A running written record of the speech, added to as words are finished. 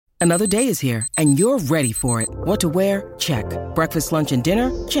Another day is here, and you're ready for it. What to wear? Check. Breakfast, lunch, and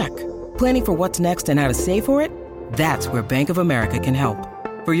dinner? Check. Planning for what's next and how to save for it? That's where Bank of America can help.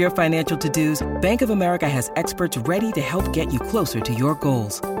 For your financial to-dos, Bank of America has experts ready to help get you closer to your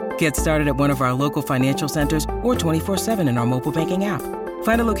goals. Get started at one of our local financial centers or 24/7 in our mobile banking app.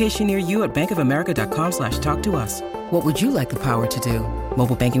 Find a location near you at bankofamerica.com/talktous. What would you like the power to do?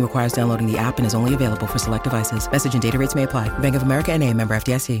 Mobile banking requires downloading the app and is only available for select devices. Message and data rates may apply. Bank of America N.A., member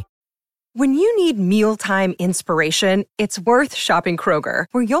FDIC. When you need mealtime inspiration, it's worth shopping Kroger,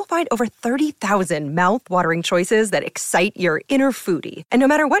 where you'll find over 30,000 mouth-watering choices that excite your inner foodie. And no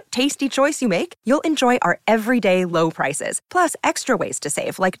matter what tasty choice you make, you'll enjoy our everyday low prices, plus extra ways to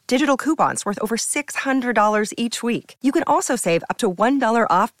save, like digital coupons worth over $600 each week. You can also save up to $1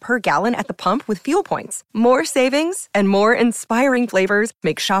 off per gallon at the pump with fuel points. More savings and more inspiring flavors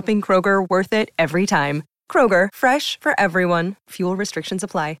make shopping Kroger worth it every time. Kroger, fresh for everyone. Fuel restrictions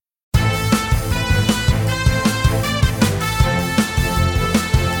apply.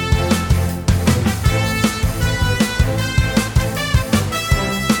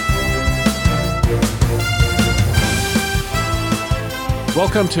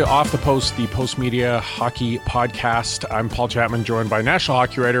 Welcome to Off the Post, the Post Media Hockey Podcast. I'm Paul Chapman, joined by National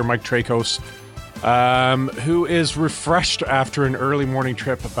Hockey writer Mike Trakos, who is refreshed after an early morning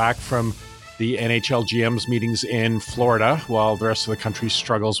trip back from the NHL GM's meetings in Florida, while the rest of the country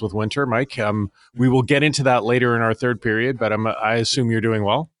struggles with winter. Mike, we will get into that later in our third period, but I assume you're doing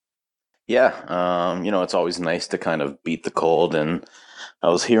well. Yeah, it's always nice to kind of beat the cold, and I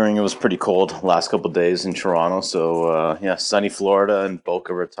was hearing it was pretty cold last couple of days in Toronto. So, sunny Florida and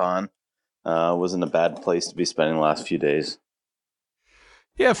Boca Raton wasn't a bad place to be spending the last few days.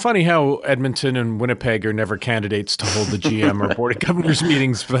 Yeah, funny how Edmonton and Winnipeg are never candidates to hold the GM or Board of Governors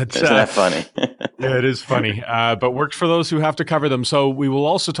meetings. But isn't that funny? Yeah, it is funny, but works for those who have to cover them. So we will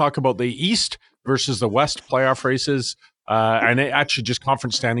also talk about the East versus the West playoff races. And actually just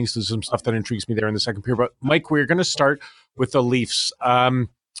conference standings. There's some stuff that intrigues me there in the second period. But Mike, we're going to start with the Leafs. Again,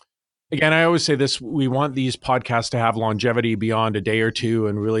 I always say this, we want these podcasts to have longevity beyond a day or two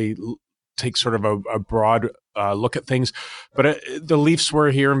and really take sort of a broad look at things. But the Leafs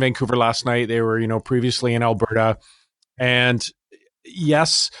were here in Vancouver last night. They were, previously in Alberta. And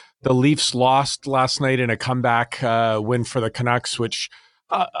yes, the Leafs lost last night in a comeback win for the Canucks, which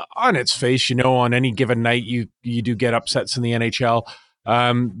on its face, on any given night, you do get upsets in the NHL.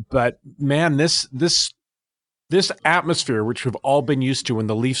 But man, this atmosphere, which we've all been used to when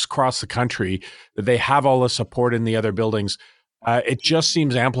the Leafs cross the country, that they have all the support in the other buildings, it just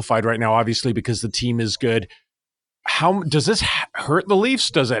seems amplified right now, obviously, because the team is good. How does this hurt the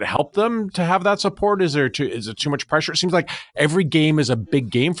Leafs? Does it help them to have that support? Is it too much pressure? It seems like every game is a big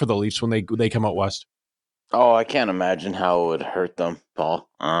game for the Leafs when they come out west. Oh, I can't imagine how it would hurt them, Paul.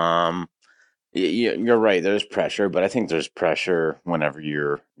 You're right. There's pressure, but I think there's pressure whenever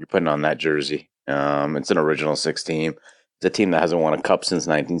you're putting on that jersey. It's an original six team. It's a team that hasn't won a cup since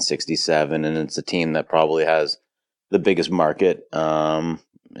 1967, and it's a team that probably has the biggest market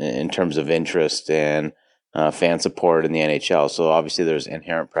in terms of interest and fan support in the NHL. So obviously there's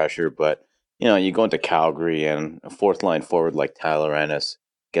inherent pressure, but you go into Calgary and a fourth line forward like Tyler Ennis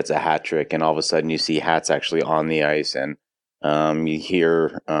gets a hat trick, and all of a sudden you see hats actually on the ice, and you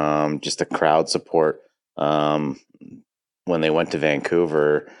hear just the crowd support when they went to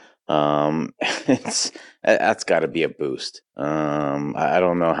Vancouver. That's got to be a boost. I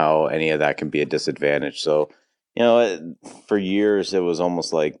don't know how any of that can be a disadvantage. So, for years it was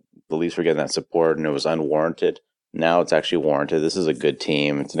almost like the Leafs were getting that support and it was unwarranted. Now it's actually warranted. This is a good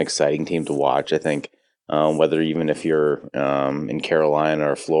team. It's an exciting team to watch, I think. Whether even if you're in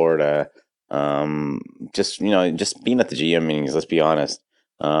Carolina or Florida, just being at the GM meetings, let's be honest,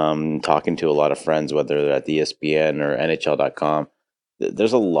 talking to a lot of friends, whether they're at the ESPN or NHL.com,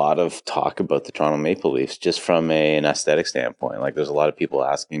 there's a lot of talk about the Toronto Maple Leafs just from an aesthetic standpoint. Like there's a lot of people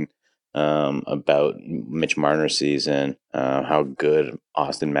asking about Mitch Marner's season, how good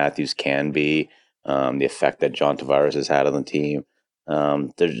Austin Matthews can be, the effect that John Tavares has had on the team.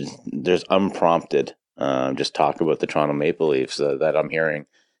 There's unprompted just talk about the Toronto Maple Leafs that I'm hearing,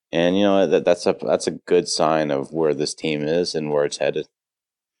 and that's a good sign of where this team is and where it's headed.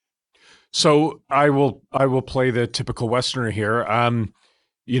 So I will play the typical Westerner here.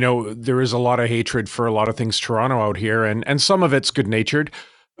 There is a lot of hatred for a lot of things Toronto out here, and some of it's good natured,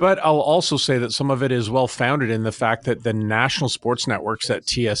 but I'll also say that some of it is well founded in the fact that the national sports networks at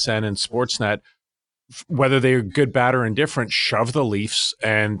TSN and Sportsnet, whether they're good, bad, or indifferent, shove the Leafs,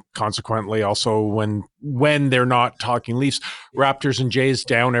 and consequently also when they're not talking Leafs, Raptors and Jays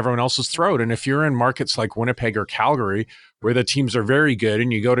down everyone else's throat. And if you're in markets like Winnipeg or Calgary, where the teams are very good,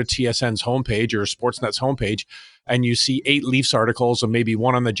 and you go to TSN's homepage or Sportsnet's homepage, and you see 8 Leafs articles and maybe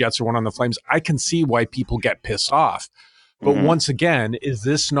one on the Jets or one on the Flames, I can see why people get pissed off. But once again, is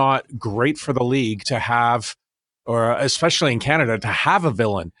this not great for the league to have, or especially in Canada, to have a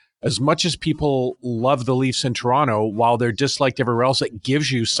villain? As much as people love the Leafs in Toronto, while they're disliked everywhere else, it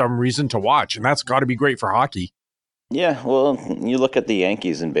gives you some reason to watch, and that's got to be great for hockey. Yeah, well, you look at the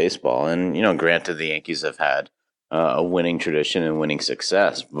Yankees in baseball, and, granted, the Yankees have had a winning tradition and winning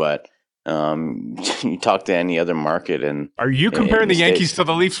success, but you talk to any other market. And are you comparing the Yankees to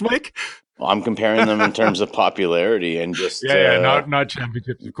the Leafs, Mike? Well, I'm comparing them in terms of popularity and just not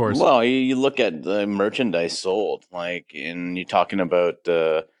championships, of course. Well, you look at the merchandise sold, and you're talking about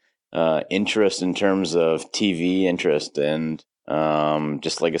interest in terms of TV interest and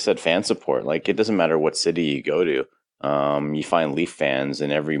just like I said, fan support. Like, it doesn't matter what city you go to. You find Leaf fans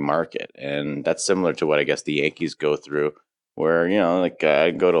in every market, and that's similar to what I guess the Yankees go through, where,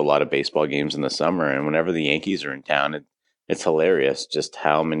 I go to a lot of baseball games in the summer, and whenever the Yankees are in town, it's hilarious just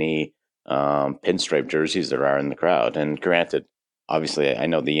how many pinstripe jerseys there are in the crowd. And granted, obviously, I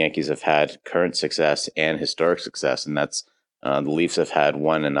know the Yankees have had current success and historic success, and that's the Leafs have had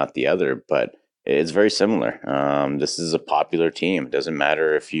one and not the other, but it's very similar. This is a popular team. It doesn't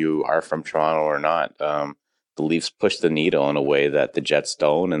matter if you are from Toronto or not. The Leafs push the needle in a way that the Jets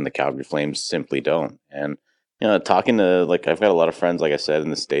don't and the Calgary Flames simply don't. And, talking to, I've got a lot of friends, like I said, in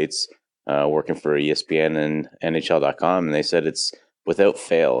the States, working for ESPN and NHL.com, and they said it's without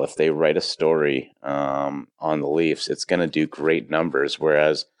fail, if they write a story on the Leafs, it's going to do great numbers.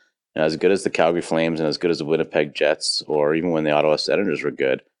 Whereas, as good as the Calgary Flames and as good as the Winnipeg Jets, or even when the Ottawa Senators were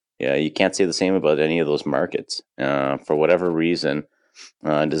good, you can't say the same about any of those markets. For whatever reason,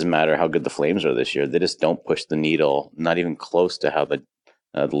 it doesn't matter how good the Flames are this year. They just don't push the needle, not even close to how the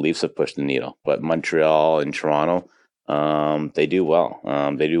Leafs have pushed the needle. But Montreal and Toronto, they do well.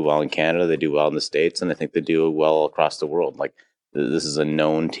 They do well in Canada. They do well in the States. And I think they do well across the world. This is a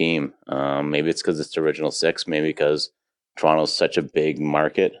known team. Maybe it's because it's the original 6. Maybe because Toronto's such a big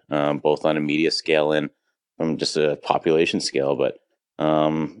market, both on a media scale and from just a population scale. But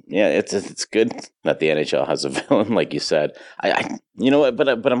it's good that the NHL has a villain, like you said.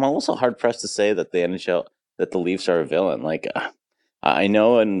 But I'm also hard pressed to say that the NHL, that the Leafs are a villain. I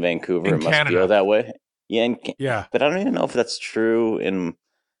know in Vancouver it must Canada. feel that way. Yeah, but I don't even know if that's true in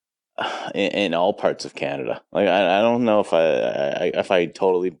all parts of Canada. I don't know if I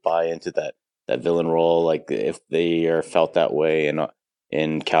totally buy into that villain role. If they are felt that way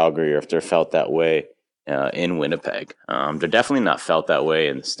in Calgary, or if they're felt that way in Winnipeg. They're definitely not felt that way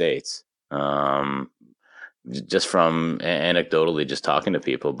in the States. Just from anecdotally, just talking to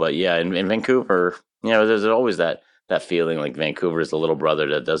people. But yeah, in Vancouver, there's always that feeling like Vancouver is the little brother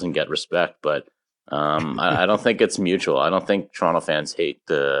that doesn't get respect. But I don't think it's mutual. I don't think Toronto fans hate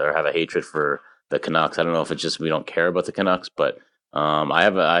or have a hatred for the Canucks. I don't know if it's just we don't care about the Canucks, but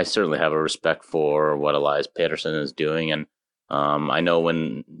I certainly have a respect for what Elias Pettersson is doing. And I know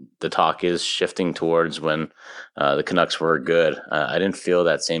when the talk is shifting towards when the Canucks were good, I didn't feel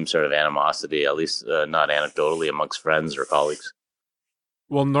that same sort of animosity, at least not anecdotally amongst friends or colleagues.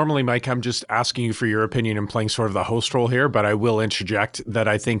 Well, normally, Mike, I'm just asking you for your opinion and playing sort of the host role here, but I will interject that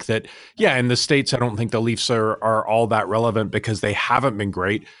I think that, in the States, I don't think the Leafs are all that relevant because they haven't been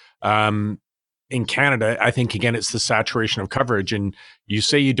great. In Canada, I think, again, it's the saturation of coverage. And you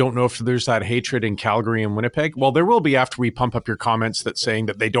say you don't know if there's that hatred in Calgary and Winnipeg. Well, there will be after we pump up your comments that saying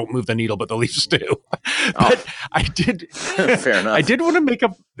that they don't move the needle, but the Leafs do. But I did. Fair enough. I did want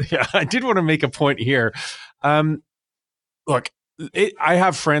to make a point here. Look, I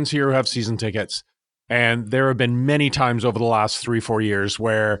have friends here who have season tickets, and there have been many times over the last 3-4 years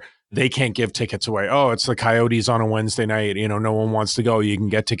where they can't give tickets away. Oh, it's the Coyotes on a Wednesday night. No one wants to go. You can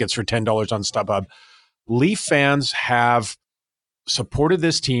get tickets for $10 on StubHub. Leaf fans have supported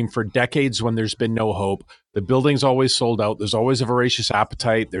this team for decades when there's been no hope. The building's always sold out. There's always a voracious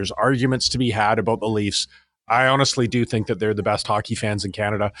appetite. There's arguments to be had about the Leafs. I honestly do think that they're the best hockey fans in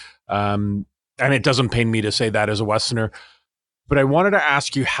Canada. And it doesn't pain me to say that as a Westerner. But I wanted to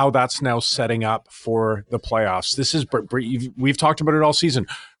ask you how that's now setting up for the playoffs. We've talked about it all season.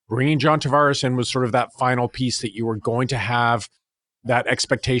 Bringing John Tavares in was sort of that final piece that you were going to have that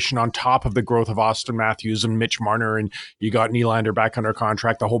expectation on top of the growth of Austin Matthews and Mitch Marner, and you got Nylander back under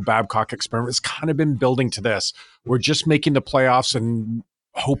contract. The whole Babcock experiment has kind of been building to this. We're just making the playoffs and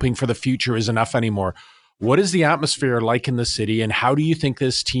hoping for the future is enough anymore. What is the atmosphere like in the city, and how do you think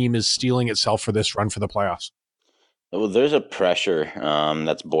this team is steeling itself for this run for the playoffs? Well, there's a pressure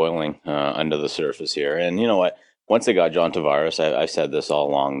that's boiling under the surface here. And you know what? Once they got John Tavares, I've said this all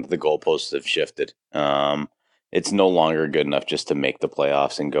along, the goalposts have shifted. it's no longer good enough just to make the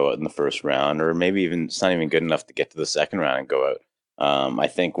playoffs and go out in the first round, or maybe even it's not even good enough to get to the second round and go out. I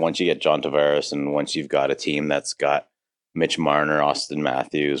think once you get John Tavares and once you've got a team that's got Mitch Marner, Austin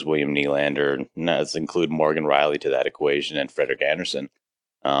Matthews, William Nylander, let's include Morgan Rielly to that equation, and Frederik Andersen.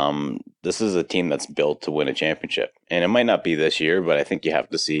 This is a team that's built to win a championship. And it might not be this year, but I think you have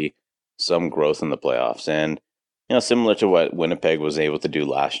to see some growth in the playoffs. And, similar to what Winnipeg was able to do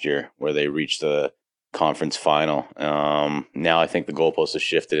last year, where they reached the conference final. Now I think the goalpost has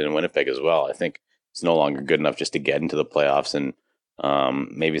shifted in Winnipeg as well. I think it's no longer good enough just to get into the playoffs, and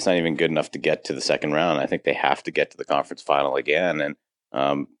maybe it's not even good enough to get to the second round. I think they have to get to the conference final again,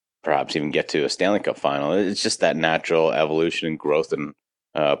 and perhaps even get to a Stanley Cup final. It's just that natural evolution and growth in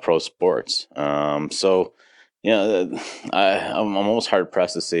pro sports. I'm almost hard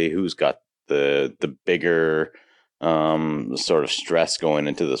pressed to say who's got the bigger sort of stress going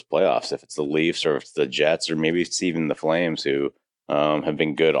into this playoffs. If it's the Leafs or if it's the Jets, or maybe it's even the Flames, who have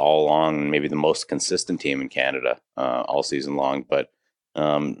been good all along, maybe the most consistent team in Canada all season long. But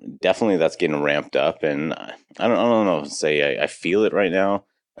definitely that's getting ramped up, and I don't know, I feel it right now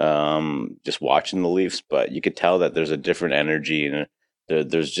just watching the Leafs, but you could tell that there's a different energy, and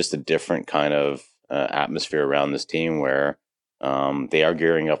there's just a different kind of atmosphere around this team, where they are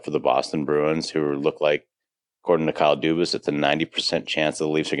gearing up for the Boston Bruins, who look like, according to Kyle Dubas, it's a 90% chance the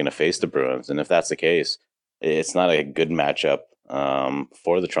Leafs are going to face the Bruins. And if that's the case, it's not a good matchup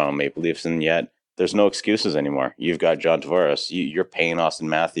for the Toronto Maple Leafs. And yet there's no excuses anymore. You've got John Tavares. You're paying Austin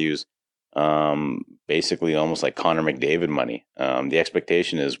Matthews basically almost like Connor McDavid money. The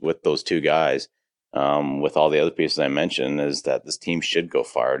expectation is with those two guys, with all the other pieces I mentioned, is that this team should go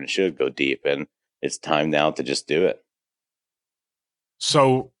far and it should go deep. And it's time now to just do it.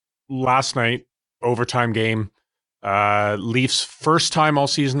 So last night, overtime game, Leafs first time all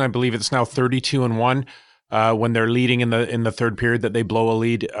season, I believe it's now 32-1 when they're leading in the third period, that they blow a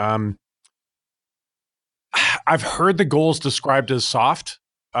lead. I've heard the goals described as soft.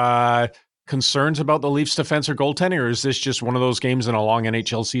 Concerns about the Leafs defense or goaltending, or is this just one of those games in a long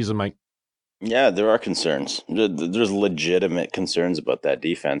NHL season, Mike? Yeah, there are concerns. There's legitimate concerns about that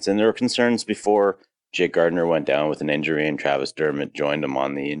defense, and there were concerns before Jake Gardiner went down with an injury and Travis Dermott joined him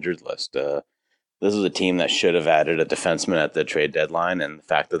on the injured list. This is a team that should have added a defenseman at the trade deadline, and the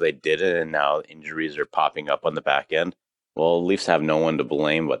fact that they did it and now injuries are popping up on the back end, well, Leafs have no one to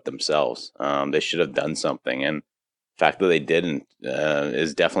blame but themselves. They should have done something, and the fact that they didn't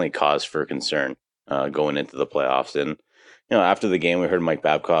is definitely cause for concern going into the playoffs. And after the game, we heard Mike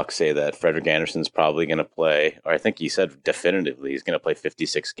Babcock say that Frederik Andersen's probably going to play, or I think he said definitively he's going to play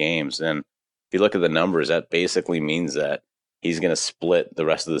 56 games. And if you look at the numbers, that basically means that he's going to split the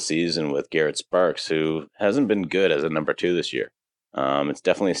rest of the season with Garrett Sparks, who hasn't been good as a number 2 this year. It's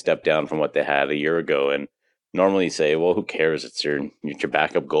definitely a step down from what they had a year ago. And normally you say, well, who cares? It's your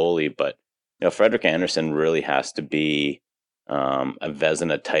backup goalie. But Frederik Andersen really has to be a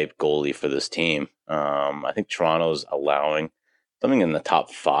Vezina type goalie for this team. I think Toronto's allowing something in the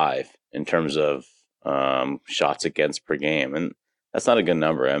top 5 in terms of shots against per game, and that's not a good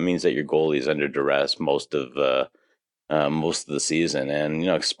number. It means that your goalie is under duress most of the season.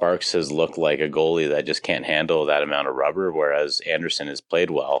 And Sparks has looked like a goalie that just can't handle that amount of rubber, whereas Andersen has played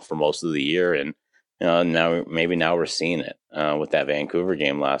well for most of the year. And now we're seeing it with that Vancouver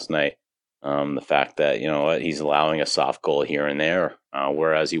game last night. The fact that he's allowing a soft goal here and there,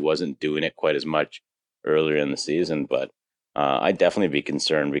 whereas he wasn't doing it quite as much earlier in the season. But I'd definitely be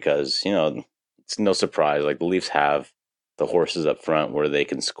concerned because it's no surprise, like the Leafs have the horses up front where they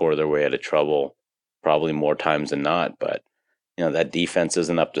can score their way out of trouble probably more times than not. But that defense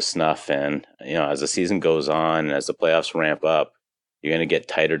isn't up to snuff, and as the season goes on and as the playoffs ramp up, you're going to get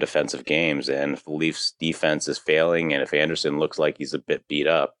tighter defensive games. And if the Leafs defense is failing, and if Andersen looks like he's a bit beat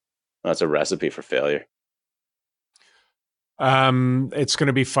up, that's a recipe for failure. It's going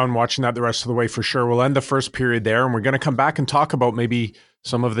to be fun watching that the rest of the way for sure. We'll end the first period there, and we're going to come back and talk about maybe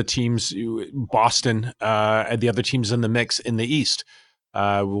some of the teams, Boston, and the other teams in the mix in the East.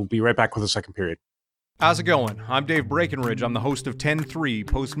 We'll be right back with the second period. How's it going? I'm Dave Breckenridge. I'm the host of 10-3,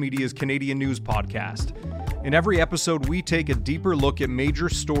 Postmedia's Canadian news podcast. In every episode, we take a deeper look at major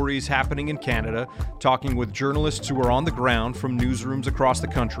stories happening in Canada, talking with journalists who are on the ground from newsrooms across the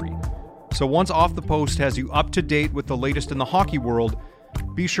country. So once Off the Post has you up to date with the latest in the hockey world,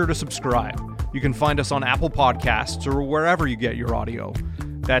 be sure to subscribe. You can find us on Apple Podcasts or wherever you get your audio.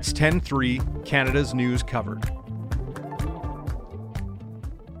 That's 10-3, Canada's news covered.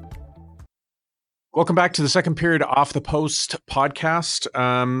 Welcome back to the second period Off the Post podcast.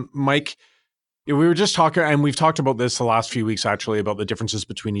 Mike, Yeah, we were just talking, and we've talked about this the last few weeks, actually, about the differences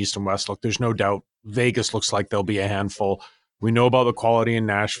between East and West. Look, there's no doubt Vegas looks like they'll be a handful. We know about the quality in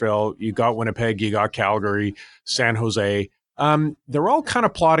Nashville. You got Winnipeg, you got Calgary, San Jose. They're all kind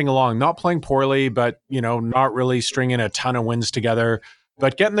of plodding along, not playing poorly, but, not really stringing a ton of wins together,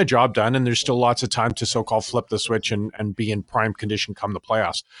 but getting the job done. And there's still lots of time to so-called flip the switch and be in prime condition come the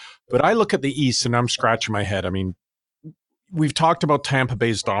playoffs. But I look at the East and I'm scratching my head. I mean, we've talked about Tampa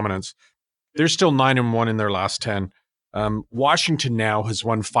Bay's dominance. They're still 9-1 in their last 10. Washington now has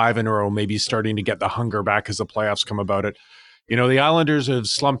won 5 in a row, maybe starting to get the hunger back as the playoffs come about it. The Islanders have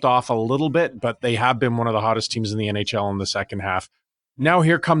slumped off a little bit, but they have been one of the hottest teams in the NHL in the second half. Now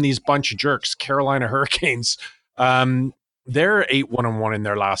here come these bunch of jerks, Carolina Hurricanes. They're 8-1-1 in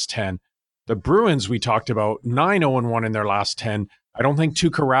their last 10. The Bruins, we talked about, 9-0-1 in their last 10. I don't think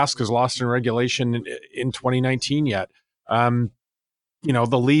Tuukka Rask has lost in regulation in 2019 yet. The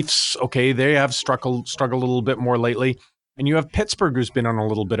Leafs, okay, they have struggled a little bit more lately. And you have Pittsburgh, who's been on a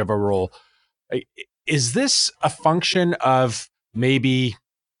little bit of a roll. Is this a function of maybe,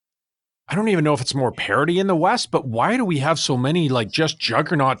 I don't even know if it's more parity in the West, but why do we have so many just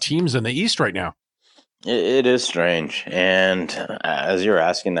juggernaut teams in the East right now? It is strange. And as you're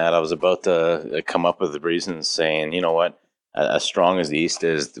asking that, I was about to come up with the reasons saying, you know what, as strong as the East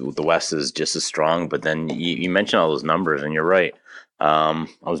is, the West is just as strong. But then you mentioned all those numbers, and you're right. I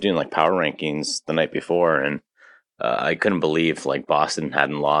was doing power rankings the night before, and I couldn't believe Boston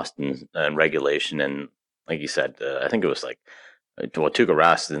hadn't lost in regulation. And like you said, I think it was Tuukka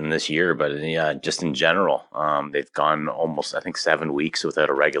Rask in this year, but yeah, just in general, they've gone almost, I think, 7 weeks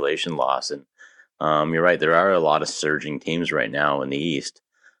without a regulation loss. And you're right, there are a lot of surging teams right now in the East.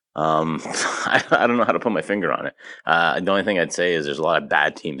 I don't know how to put my finger on it. The only thing I'd say is there's a lot of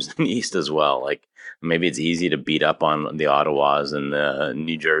bad teams in the East as well. Maybe it's easy to beat up on the Ottawas and the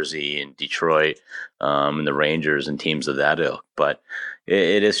New Jersey and Detroit, and the Rangers and teams of that ilk. But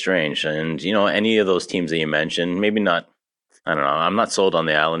it is strange. And, any of those teams that you mentioned, maybe not, I don't know. I'm not sold on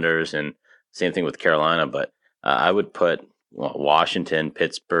the Islanders, and same thing with Carolina, but I would put Washington,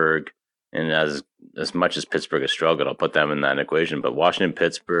 Pittsburgh, and as much as Pittsburgh has struggled, I'll put them in that equation. But Washington,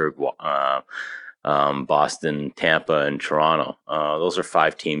 Pittsburgh, Boston, Tampa, and Toronto. Those are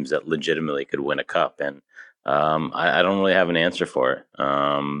 5 teams that legitimately could win a cup. And I don't really have an answer for it.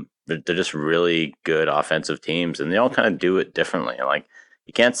 They're just really good offensive teams, and they all kind of do it differently.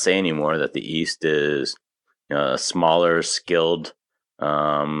 You can't say anymore that the East is smaller, skilled. They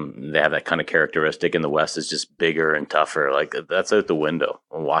have that kind of characteristic, and the West is just bigger and tougher. That's out the window.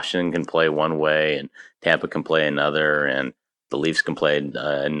 Washington can play one way, and Tampa can play another, and the Leafs can play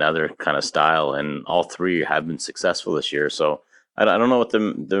another kind of style, and all 3 have been successful this year. So I don't know what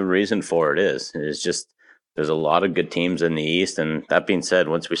the reason for it is. It's just there's a lot of good teams in the East, and that being said,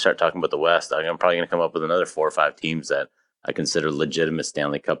 once we start talking about the West, I'm probably going to come up with another 4 or 5 teams that I consider legitimate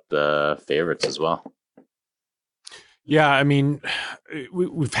Stanley Cup favorites as well. Yeah, I mean,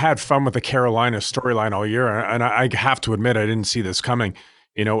 we've had fun with the Carolina storyline all year, and I have to admit I didn't see this coming.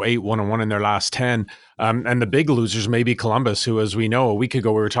 8-1-1 in their last 10. And the big losers may be Columbus, who, as we know, a week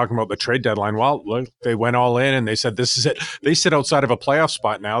ago, we were talking about the trade deadline. Well, look, they went all in and they said, this is it. They sit outside of a playoff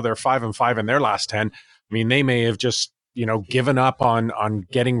spot now. They're 5-5 in their last 10. I mean, they may have just, given up on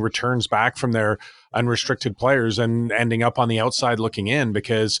getting returns back from their unrestricted players and ending up on the outside looking in,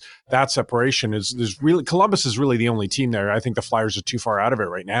 because that separation is really, Columbus is really the only team there. I think the Flyers are too far out of it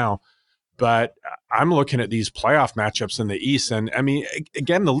right now. But I'm looking at these playoff matchups in the East, and I mean,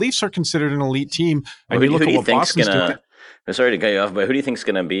 again, the Leafs are considered an elite team. And you look at what Boston's doing. I'm sorry to cut you off, but who do you think is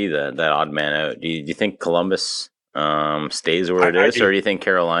going to be that odd man out? Do you think Columbus stays where it is, or do you think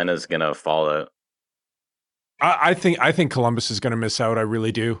Carolina's going to fall out? I think Columbus is going to miss out. I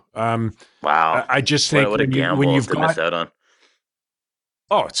really do. Wow. I just think what a gamble when you've got, miss out on.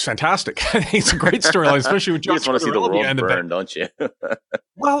 Oh, it's fantastic. It's a great storyline, especially with John. You just want to see the world burn, don't you?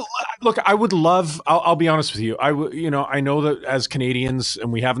 Well, look, I would love. I'll be honest with you. I know that as Canadians,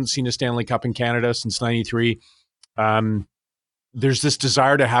 and we haven't seen a Stanley Cup in Canada since '93. There's this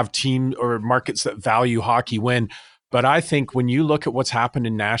desire to have team or markets that value hockey win. But I think when you look at what's happened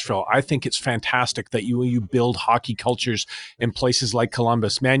in Nashville, I think it's fantastic that you build hockey cultures in places like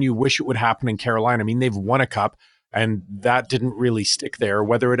Columbus. Man, you wish it would happen in Carolina. I mean, they've won a cup, and that didn't really stick there.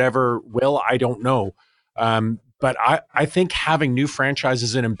 Whether it ever will, I don't know. But I think having new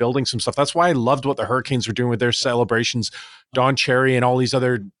franchises in and building some stuff, that's why I loved what the Hurricanes were doing with their celebrations. Don Cherry and all these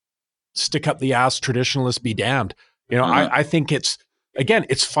other stick-up-the-ass traditionalists be damned. I think it's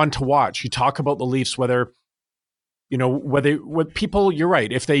fun to watch. You talk about the Leafs, whether people, you're right.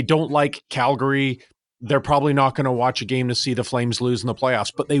 If they don't like Calgary, they're probably not going to watch a game to see the Flames lose in the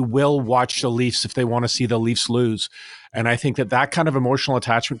playoffs, but they will watch the Leafs if they want to see the Leafs lose. And I think that kind of emotional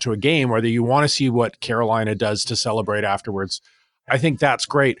attachment to a game, whether you want to see what Carolina does to celebrate afterwards, I think that's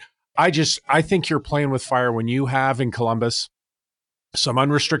great. I think you're playing with fire when you have in Columbus some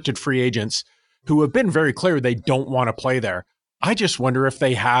unrestricted free agents who have been very clear they don't want to play there. I just wonder if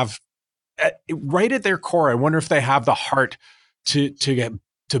they have, right at their core, I wonder if they have the heart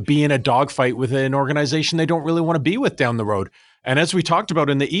to be in a dogfight with an organization they don't really want to be with down the road. And as we talked about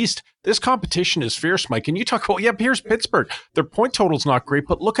in the East, this competition is fierce, Mike. And you talk about, here's Pittsburgh. Their point total's not great,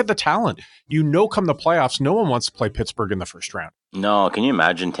 but look at the talent. Come the playoffs, no one wants to play Pittsburgh in the first round. No, can you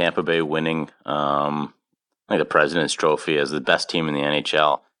imagine Tampa Bay winning like the President's Trophy as the best team in the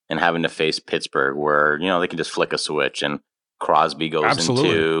NHL and having to face Pittsburgh where, they can just flick a switch and Crosby goes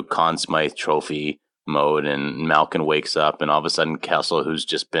into Conn Smythe Trophy mode and Malkin wakes up and all of a sudden Kessel, who's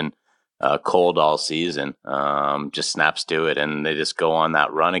just been cold all season, just snaps to it and they just go on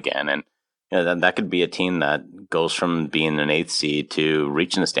that run again. And that could be a team that goes from being an 8th seed to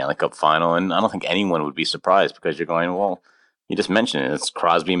reaching the Stanley Cup final. And I don't think anyone would be surprised because you're going, well, you just mentioned it. It's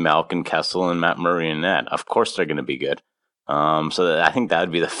Crosby, Malkin, Kessel, and Matt Murray in net. Of course they're going to be good. So I think that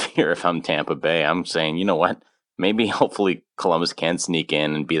would be the fear if I'm Tampa Bay. I'm saying, you know what? Maybe hopefully Columbus can sneak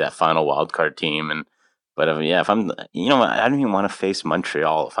in and be that final wild card team. But if I'm, I don't even want to face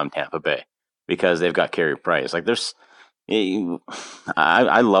Montreal if I'm Tampa Bay because they've got Carey Price. Like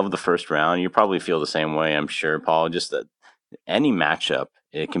I love the first round. You probably feel the same way, I'm sure, Paul. Just that any matchup,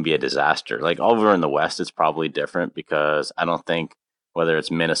 it can be a disaster. Like over in the West, it's probably different because I don't think whether it's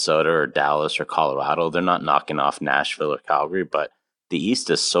Minnesota or Dallas or Colorado, they're not knocking off Nashville or Calgary. But the East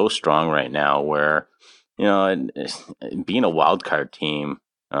is so strong right now where, being a wild card team,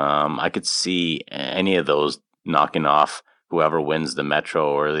 I could see any of those knocking off whoever wins the Metro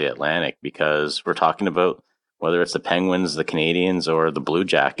or the Atlantic because we're talking about whether it's the Penguins, the Canadiens, or the Blue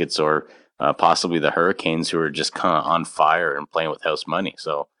Jackets, or possibly the Hurricanes who are just kind of on fire and playing with house money.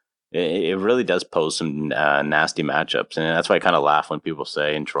 So it really does pose some nasty matchups. And that's why I kind of laugh when people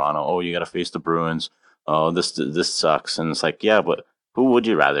say in Toronto, oh, you got to face the Bruins. Oh, this sucks. And it's like, yeah, but who would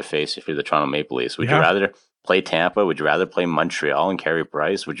you rather face if you're the Toronto Maple Leafs? Would you rather play Tampa? Would you rather play Montreal and Carey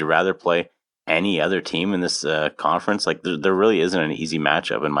Price? Would you rather play any other team in this conference? Like there really isn't an easy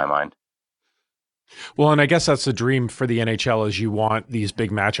matchup in my mind. Well, and I guess that's the dream for the NHL is you want these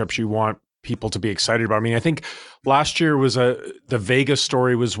big matchups. You want people to be excited about. I mean, I think last year was the Vegas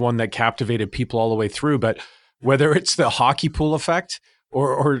story was one that captivated people all the way through, but whether it's the hockey pool effect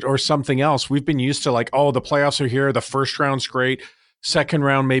or something else, we've been used to like, oh, the playoffs are here. The first round's great. Second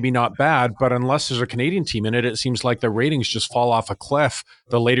round, maybe not bad, but unless there's a Canadian team in it, it seems like the ratings just fall off a cliff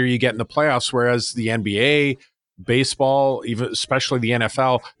the later you get in the playoffs, whereas the NBA, baseball, even especially the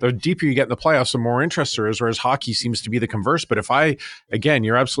NFL, the deeper you get in the playoffs, the more interest there is, whereas hockey seems to be the converse. But again,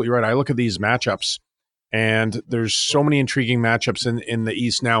 you're absolutely right. I look at these matchups and there's so many intriguing matchups in the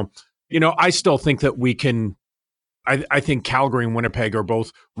East. Now, I still think that we can, I think Calgary and Winnipeg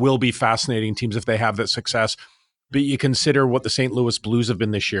will be fascinating teams if they have that success. But you consider what the St. Louis Blues have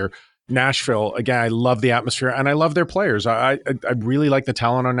been this year. Nashville, again, I love the atmosphere and I love their players. I really like the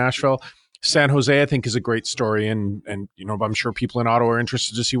talent on Nashville. San Jose, I think, is a great story. And I'm sure people in Ottawa are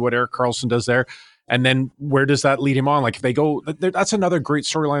interested to see what Erik Karlsson does there. And then where does that lead him on? Like if they go, that's another great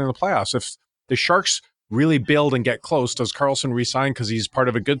storyline in the playoffs. If the Sharks really build and get close, does Karlsson resign because he's part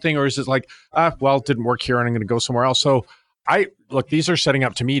of a good thing? Or is it like, it didn't work here and I'm going to go somewhere else? So these are setting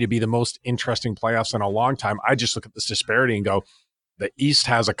up to me to be the most interesting playoffs in a long time. I just look at this disparity and go, the East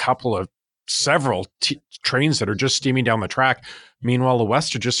has several trains that are just steaming down the track. Meanwhile, the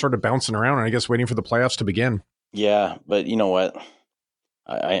West are just sort of bouncing around and I guess waiting for the playoffs to begin. Yeah, but you know what?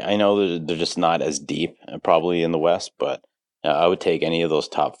 I know that they're just not as deep probably in the West, but I would take any of those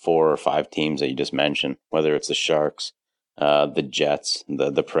top 4 or 5 teams that you just mentioned, whether it's the Sharks, the Jets,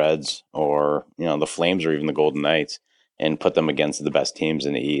 the Preds, or the Flames or even the Golden Knights, and put them against the best teams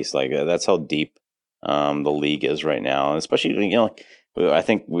in the East. Like that's how deep the league is right now. And especially, I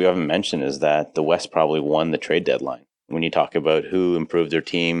think we haven't mentioned is that the West probably won the trade deadline. When you talk about who improved their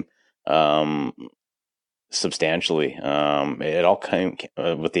team substantially, it all came,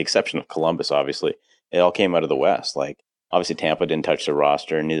 with the exception of Columbus, obviously, it all came out of the West. Like obviously Tampa didn't touch the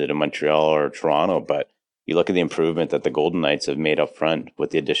roster, neither did Montreal or Toronto, but you look at the improvement that the Golden Knights have made up front with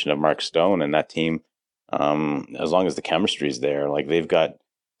the addition of Mark Stone and that team. As long as the chemistry is there, like they've got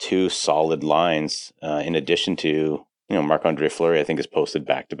 2 solid lines, in addition to, Marc-Andre Fleury, I think has posted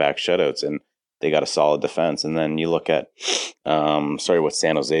back-to-back shutouts and they got a solid defense. And then you look at, what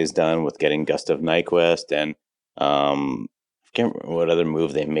San Jose's done with getting Gustav Nyquist and, I can't remember what other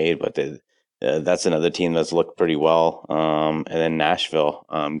move they made, but that's another team that's looked pretty well. And then Nashville,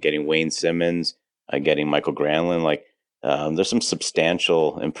 getting Wayne Simmons, getting Michael Granlund. Like, there's some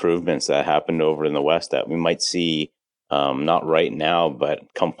substantial improvements that happened over in the West that we might see, not right now,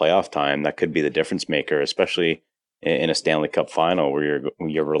 but come playoff time, that could be the difference maker, especially in a Stanley Cup final where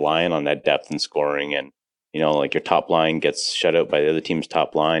you're relying on that depth and scoring. And, like your top line gets shut out by the other team's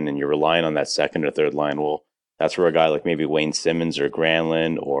top line and you're relying on that second or third line. Well, that's where a guy like maybe Wayne Simmons or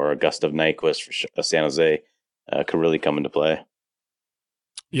Granlund or Gustav Nyquist for San Jose could really come into play.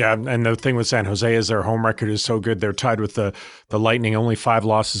 Yeah, and the thing with San Jose is their home record is so good. They're tied with the Lightning, only 5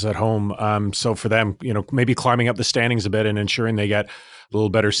 losses at home. So for them, maybe climbing up the standings a bit and ensuring they get a little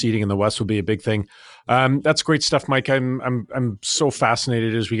better seeding in the West will be a big thing. That's great stuff, Mike. I'm so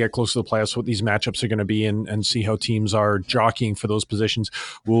fascinated as we get close to the playoffs what these matchups are going to be and see how teams are jockeying for those positions.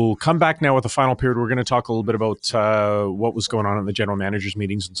 We'll come back now with the final period. We're going to talk a little bit about what was going on in the general managers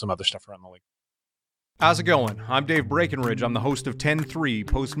meetings and some other stuff around the league. How's it going? I'm Dave Breckenridge. I'm the host of 10-3,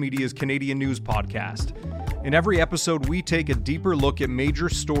 Postmedia's Canadian news podcast. In every episode, we take a deeper look at major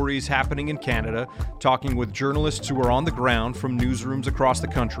stories happening in Canada, talking with journalists who are on the ground from newsrooms across the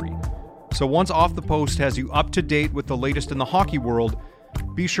country. So once Off the Post has you up to date with the latest in the hockey world,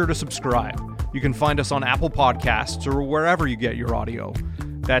 be sure to subscribe. You can find us on Apple Podcasts or wherever you get your audio.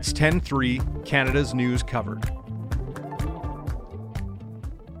 That's 10-3, Canada's news covered.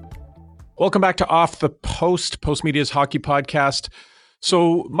 Welcome back to Off the Post, Postmedia's hockey podcast.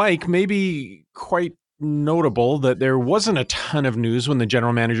 So, Mike, maybe quite notable that there wasn't a ton of news when the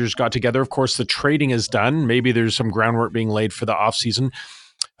general managers got together. Of course, the trading is done. Maybe there's some groundwork being laid for the offseason.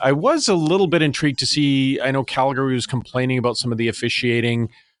 I was a little bit intrigued to see, I know Calgary was complaining about some of the officiating.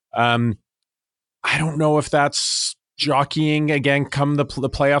 I don't know if that's jockeying. Again, come the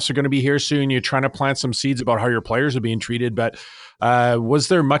playoffs are going to be here soon. You're trying to plant some seeds about how your players are being treated, but was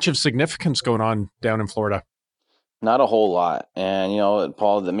there much of significance going on down in Florida? Not a whole lot. And,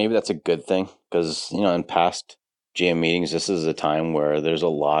 Paul, maybe that's a good thing because, in past GM meetings, this is a time where there's a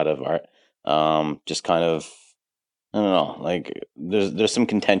lot of just kind of, I don't know, like there's some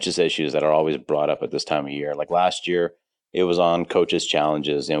contentious issues that are always brought up at this time of year. Like last year, it was on coaches'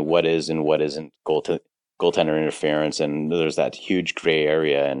 challenges, what is and what isn't goaltender interference. And there's that huge gray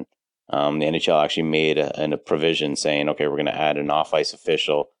area. And the NHL actually made a provision saying, okay, we're going to add an off-ice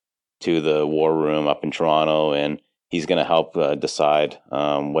official to the war room up in Toronto, and he's going to help decide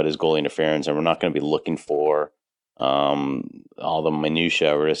what is goalie interference. And we're not going to be looking for all the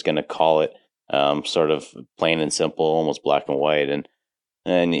minutia. We're just going to call it sort of plain and simple, almost black and white.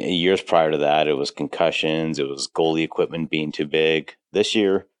 And years prior to that, it was concussions. It was goalie equipment being too big. This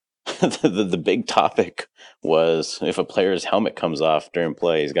year, the big topic was if a player's helmet comes off during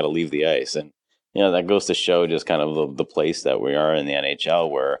play, he's got to leave the ice. And, that goes to show just kind of the place that we are in the NHL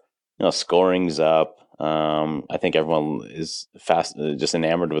where, scoring's up. I think everyone is just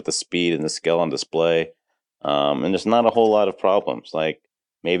enamored with the speed and the skill on display. And there's not a whole lot of problems. Like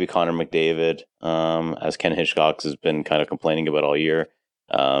maybe Connor McDavid, as Ken Hitchcock has been kind of complaining about all year,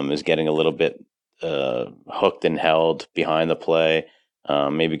 is getting a little bit hooked and held behind the play.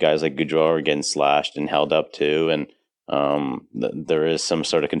 Maybe guys like Gaudreau are getting slashed and held up too. And there is some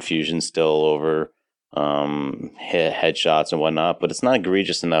sort of confusion still over headshots and whatnot, but it's not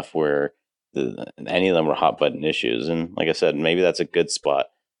egregious enough where any of them were hot button issues. And like I said, maybe that's a good spot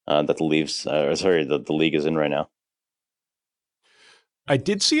that the league is in right now. I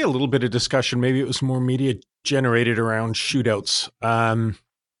did see a little bit of discussion. Maybe it was more media generated around shootouts. And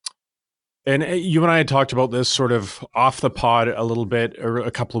you and I had talked about this sort of off the pod a little bit or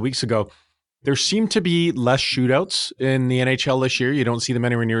a couple of weeks ago. There seem to be less shootouts in the NHL this year. You don't see them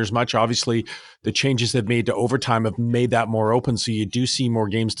anywhere near as much. Obviously, the changes they've made to overtime have made that more open, so you do see more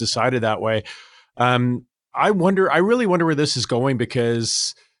games decided that way. I really wonder where this is going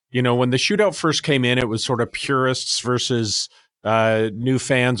because, when the shootout first came in, it was sort of purists versus new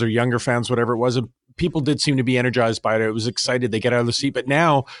fans or younger fans, whatever it was. People did seem to be energized by it. It was excited. They get out of the seat. But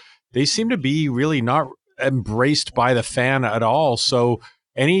now they seem to be really not embraced by the fan at all. So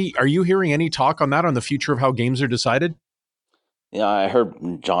are you hearing any talk on that, on the future of how games are decided? Yeah, I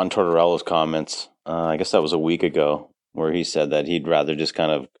heard John Tortorella's comments. I guess that was a week ago, where he said that he'd rather just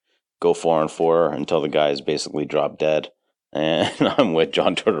kind of go 4-on-4 until the guys basically drop dead. And I'm with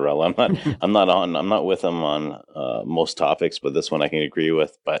John Tortorella. I'm not with him on most topics, but this one I can agree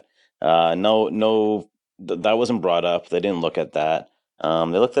with. But no, that wasn't brought up. They didn't look at that. They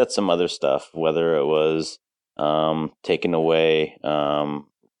looked at some other stuff, whether it was taking away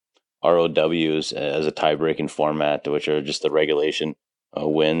ROWs as a tie-breaking format, which are just the regulation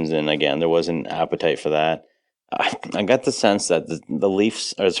wins. And again, there wasn't appetite for that. I got the sense that the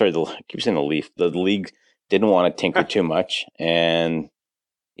Leafs, or sorry, I keep saying the league didn't want to tinker too much, and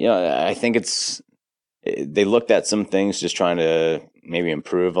I think they looked at some things just trying to maybe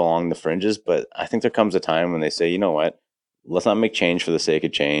improve along the fringes, but I think there comes a time when they say, you know what, let's not make change for the sake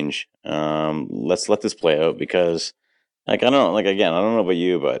of change. Let's let this play out because, like, I don't know, like, again, I don't know about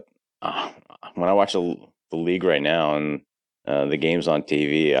you, but when I watch the league right now and the games on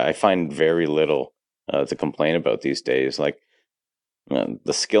TV, I find very little to complain about these days. Like,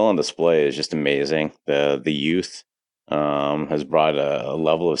 the skill on display is just amazing. The youth has brought a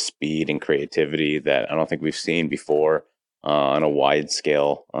level of speed and creativity that I don't think we've seen before on a wide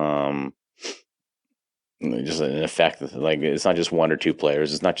scale. Just an effect, like, it's not just one or two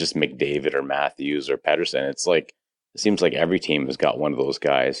players. It's not just McDavid or Matthews or Pettersson. It's like, it seems like every team has got one of those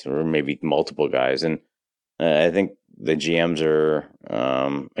guys, or maybe multiple guys. And I think the GMs are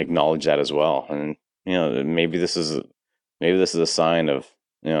acknowledge that as well. And maybe this is a sign of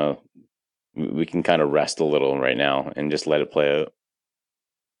we can kind of rest a little right now and just let it play out.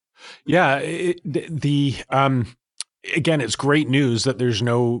 Yeah, again, it's great news that there's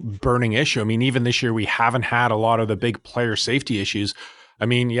no burning issue. I mean, even this year, we haven't had a lot of the big player safety issues. I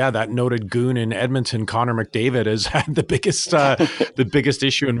mean, yeah, that noted goon in Edmonton, Connor McDavid, has had the biggest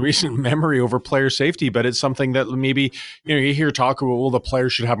issue in recent memory over player safety. But it's something that maybe you hear talk about. Well, the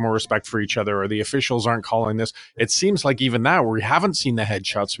players should have more respect for each other, or the officials aren't calling this. It seems like even that, we haven't seen the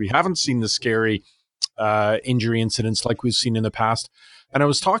headshots, we haven't seen the scary injury incidents like we've seen in the past. And I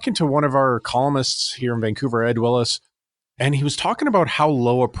was talking to one of our columnists here in Vancouver, Ed Willis, and he was talking about how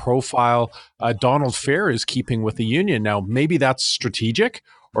low a profile Donald Fair is keeping with the union. Now, maybe that's strategic,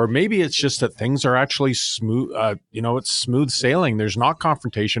 or maybe it's just that things are actually smooth. It's smooth sailing. There's not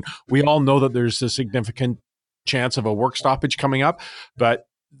confrontation. We all know that there's a significant chance of a work stoppage coming up, but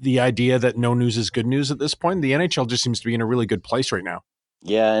the idea that no news is good news at this point, the NHL just seems to be in a really good place right now.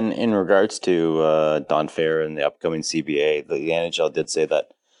 Yeah, and in regards to Don Fair and the upcoming CBA, the NHL did say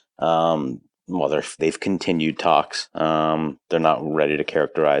that they've continued talks. They're not ready to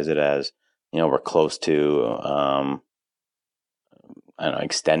characterize it as, we're close to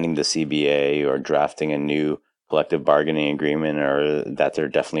extending the CBA or drafting a new collective bargaining agreement, or that there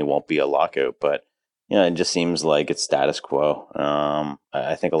definitely won't be a lockout. But it just seems like it's status quo.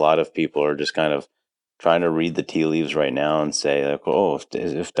 I think a lot of people are just kind of trying to read the tea leaves right now and say, like, oh,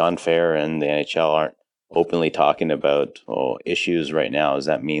 if Don Fair and the NHL aren't openly talking about issues right now, does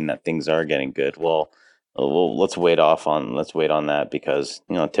that mean that things are getting good? Well, let's wait on that, because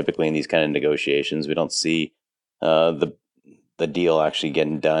typically in these kind of negotiations, we don't see the deal actually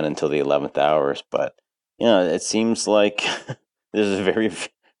getting done until the 11th hours. But it seems like there's very,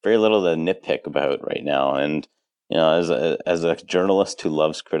 very little to nitpick about right now. And as a journalist who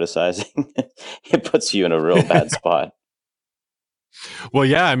loves criticizing, it puts you in a real bad spot. Well,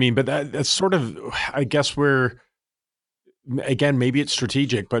 yeah, I mean, but that's sort of, I guess again, maybe it's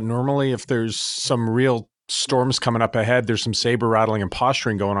strategic, but normally if there's some real storms coming up ahead, there's some saber rattling and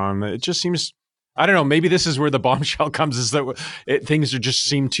posturing going on. It just seems, I don't know, maybe this is where the bombshell comes, is that things just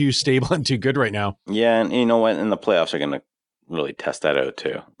seem too stable and too good right now. Yeah, and you know what? And the playoffs are going to really test that out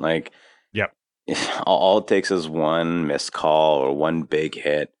too. Like, yeah, all it takes is one missed call or one big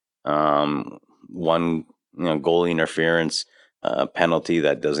hit, one goalie interference penalty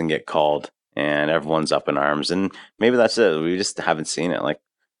that doesn't get called, and everyone's up in arms. And maybe that's it. We just haven't seen it. Like,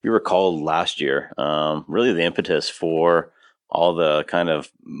 we recall last year, really the impetus for all the kind of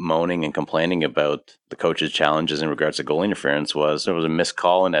moaning and complaining about the coach's challenges in regards to goal interference was there was a missed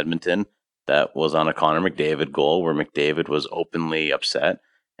call in Edmonton that was on a Connor McDavid goal where McDavid was openly upset.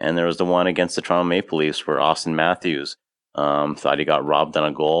 And there was the one against the Toronto Maple Leafs where Austin Matthews thought he got robbed on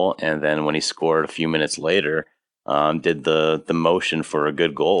a goal. And then when he scored a few minutes later, did the motion for a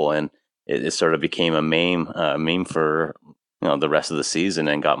good goal. And it sort of became a meme for the rest of the season,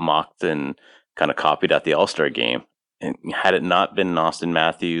 and got mocked and kind of copied at the All-Star game. And had it not been Austin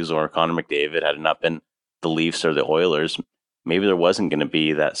Matthews or Connor McDavid, had it not been the Leafs or the Oilers, maybe there wasn't going to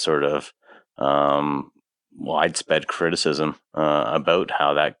be that sort of widespread criticism about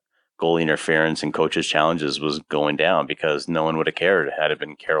how that goal interference and coaches' challenges was going down, because no one would have cared had it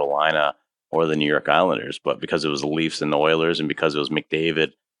been Carolina or the New York Islanders. But because it was the Leafs and the Oilers, and because it was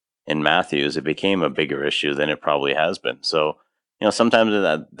McDavid and Matthews, it became a bigger issue than it probably has been. So,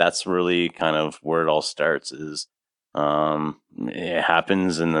 sometimes that's really kind of where it all starts, is it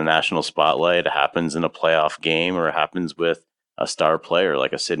happens in the national spotlight, it happens in a playoff game, or it happens with a star player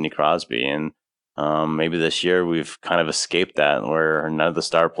like a Sidney Crosby. And maybe this year we've kind of escaped that, where none of the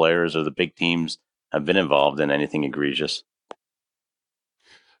star players or the big teams have been involved in anything egregious.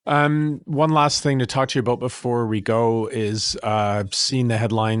 One last thing to talk to you about before we go is seeing the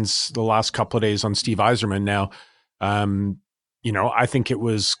headlines the last couple of days on Steve Yzerman. Now, I think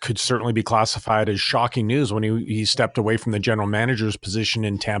could certainly be classified as shocking news when he stepped away from the general manager's position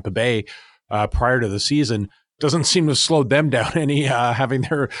in Tampa Bay prior to the season. Doesn't seem to have slowed them down any, having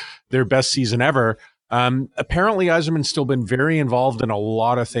their best season ever. Apparently, Yzerman's still been very involved in a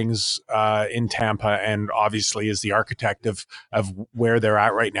lot of things in Tampa, and obviously is the architect of where they're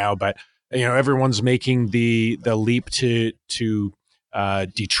at right now. But everyone's making the leap to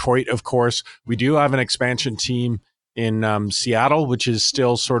Detroit. Of course, we do have an expansion team in Seattle, which is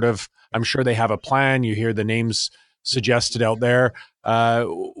still sort of. I'm sure they have a plan. You hear the names suggested out there.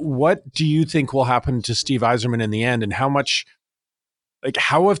 What do you think will happen to Steve Yzerman in the end, and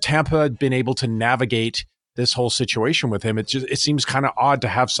how have Tampa been able to navigate this whole situation with him? It seems kind of odd to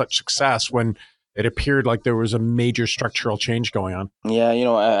have such success when it appeared like there was a major structural change going on. Yeah,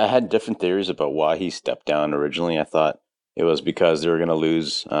 I had different theories about why he stepped down originally. I thought it was because they were going to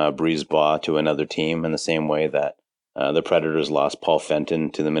lose Brisebois to another team in the same way that the Predators lost Paul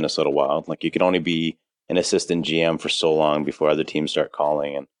Fenton to the Minnesota Wild. Like, you can only be an assistant GM for so long before other teams start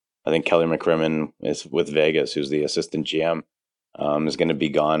calling. And I think Kelly McCrimmon is with Vegas, who's the assistant GM. Is going to be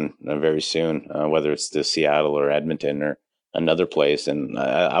gone very soon, whether it's to Seattle or Edmonton or another place. And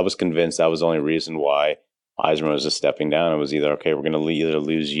I was convinced that was the only reason why Yzerman was just stepping down. It was either, okay, we're going to either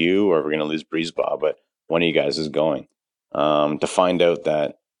lose you or we're going to lose Brisebois, but one of you guys is going. To find out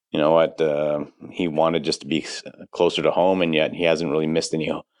that, he wanted just to be closer to home, and yet he hasn't really missed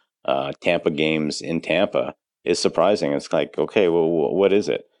any Tampa games in Tampa is surprising. It's like, okay, well, what is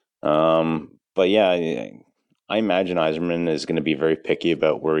it? But yeah, I imagine Yzerman is going to be very picky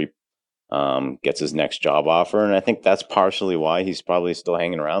about where he gets his next job offer. And I think that's partially why he's probably still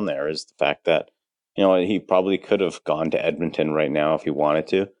hanging around there, is the fact that, he probably could have gone to Edmonton right now if he wanted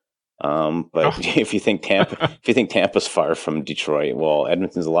to. But if you think Tampa's far from Detroit, well,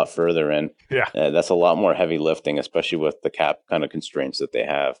 Edmonton's a lot further in. Yeah. That's a lot more heavy lifting, especially with the cap kind of constraints that they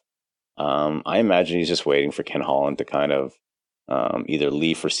have. I imagine he's just waiting for Ken Holland to kind of either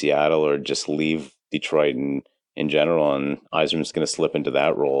leave for Seattle or just leave Detroit in general, and Yzerman's going to slip into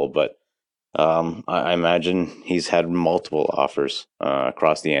that role. But I imagine he's had multiple offers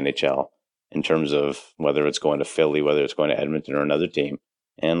across the NHL in terms of whether it's going to Philly, whether it's going to Edmonton or another team.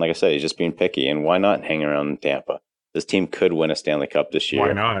 And like I said, he's just being picky. And why not hang around in Tampa? This team could win a Stanley Cup this year.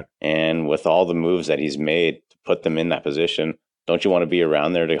 Why not? And with all the moves that he's made to put them in that position, don't you want to be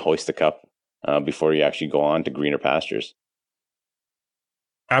around there to hoist the cup before you actually go on to greener pastures?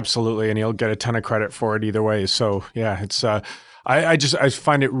 Absolutely, and he'll get a ton of credit for it either way. So yeah, it's I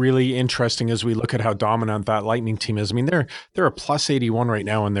find it really interesting as we look at how dominant that Lightning team is. I mean, they're a plus 81 right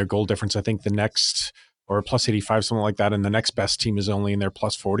now in their goal difference. I think the next, or a plus 85, something like that, and the next best team is only in their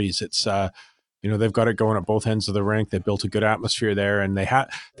plus 40s. It's they've got it going at both ends of the rink. They built a good atmosphere there, and they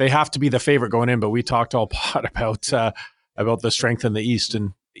have to be the favorite going in. But we talked all pot about the strength in the East,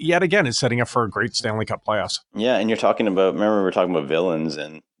 and yet again, it's setting up for a great Stanley Cup playoffs. Yeah, and remember we were talking about villains,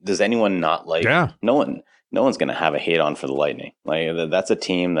 and does anyone not like? Yeah. No one's going to have a hate on for the Lightning. Like, that's a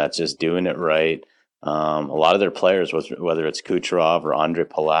team that's just doing it right. A lot of their players, whether it's Kucherov or Andre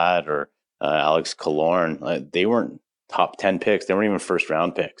Palat or Alex Killorn, they weren't top 10 picks. They weren't even first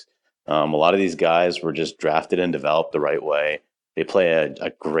round picks. A lot of these guys were just drafted and developed the right way. They play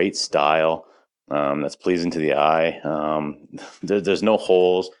a great style that's pleasing to the eye. There's no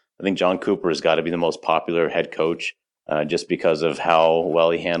holes. I think John Cooper has got to be the most popular head coach just because of how well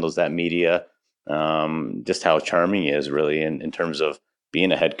he handles that media, just how charming he is really in terms of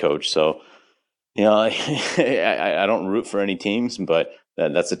being a head coach. So, I don't root for any teams, but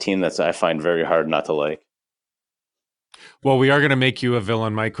that's a team that I find very hard not to like. Well, we are going to make you a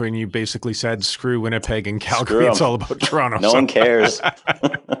villain, Mike, when you basically said, screw Winnipeg and Calgary. It's all about Toronto. No one cares.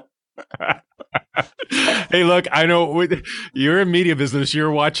 Hey, look, I know you're in media business.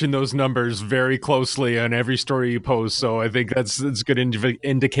 You're watching those numbers very closely on every story you post. So I think that's a good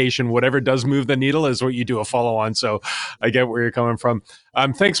indication. Whatever does move the needle is what you do a follow on. So I get where you're coming from.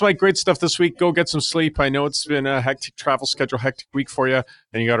 Thanks, Mike. Great stuff this week. Go get some sleep. I know it's been a hectic travel schedule, hectic week for you.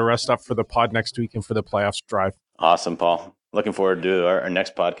 And you got to rest up for the pod next week and for the playoffs drive. Awesome, Paul. Looking forward to our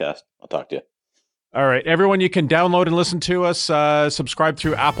next podcast. I'll talk to you. All right, everyone, you can download and listen to us. Subscribe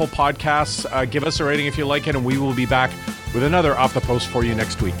through Apple Podcasts. Give us a rating if you like it, and we will be back with another Off the Post for you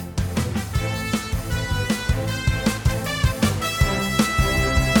next week.